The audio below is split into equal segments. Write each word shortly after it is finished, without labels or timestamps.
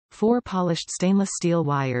4 polished stainless steel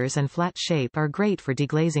wires and flat shape are great for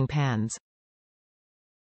deglazing pans.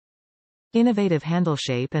 Innovative handle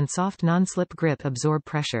shape and soft non-slip grip absorb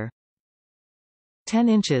pressure. 10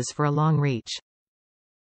 inches for a long reach.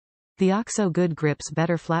 The OXO Good Grips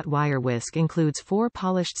Better Flat Wire Whisk includes 4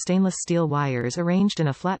 polished stainless steel wires arranged in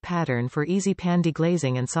a flat pattern for easy pan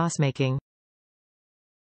deglazing and sauce making.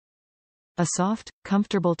 A soft,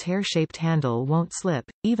 comfortable tear-shaped handle won't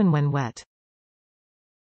slip, even when wet.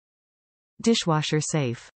 Dishwasher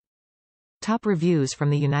safe. Top reviews from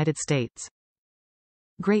the United States.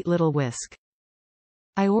 Great little whisk.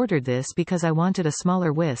 I ordered this because I wanted a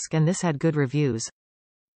smaller whisk and this had good reviews.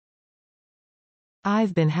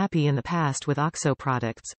 I've been happy in the past with OXO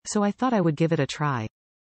products, so I thought I would give it a try.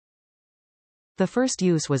 The first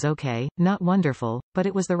use was okay, not wonderful, but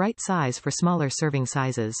it was the right size for smaller serving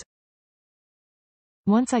sizes.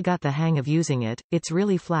 Once I got the hang of using it, it's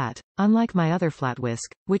really flat, unlike my other flat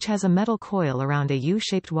whisk, which has a metal coil around a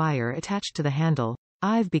U-shaped wire attached to the handle.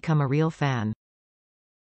 I've become a real fan.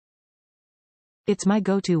 It's my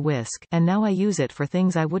go-to whisk, and now I use it for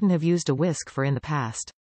things I wouldn't have used a whisk for in the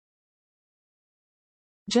past.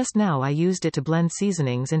 Just now I used it to blend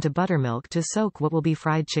seasonings into buttermilk to soak what will be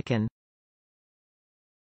fried chicken.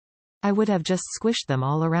 I would have just squished them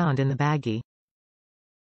all around in the Baggie.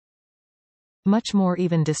 Much more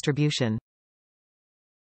even distribution.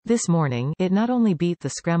 This morning, it not only beat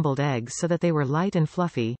the scrambled eggs so that they were light and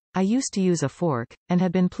fluffy, I used to use a fork, and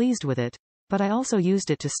had been pleased with it, but I also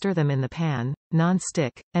used it to stir them in the pan,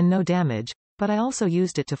 non-stick, and no damage, but I also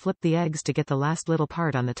used it to flip the eggs to get the last little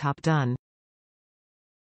part on the top done.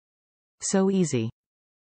 So easy.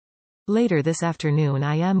 Later this afternoon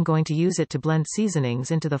I am going to use it to blend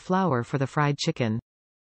seasonings into the flour for the fried chicken.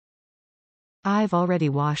 I've already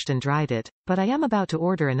washed and dried it, but I am about to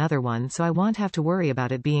order another one so I won't have to worry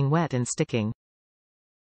about it being wet and sticking.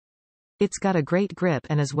 It's got a great grip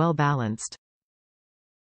and is well balanced.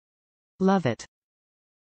 Love it.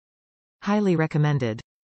 Highly recommended.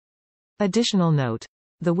 Additional note.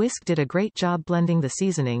 The whisk did a great job blending the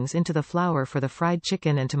seasonings into the flour for the fried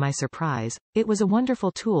chicken, and to my surprise, it was a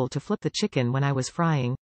wonderful tool to flip the chicken when I was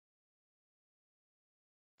frying.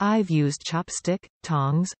 I've used chopstick,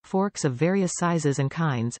 tongs, forks of various sizes and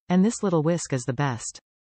kinds, and this little whisk is the best.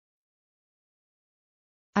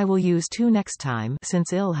 I will use 2 next time,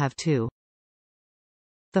 since I'll have 2.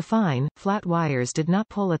 The fine, flat wires did not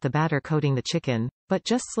pull at the batter coating the chicken, but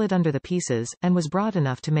just slid under the pieces, and was broad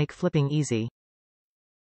enough to make flipping easy.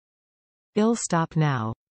 I'll stop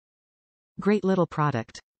now. Great little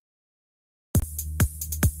product.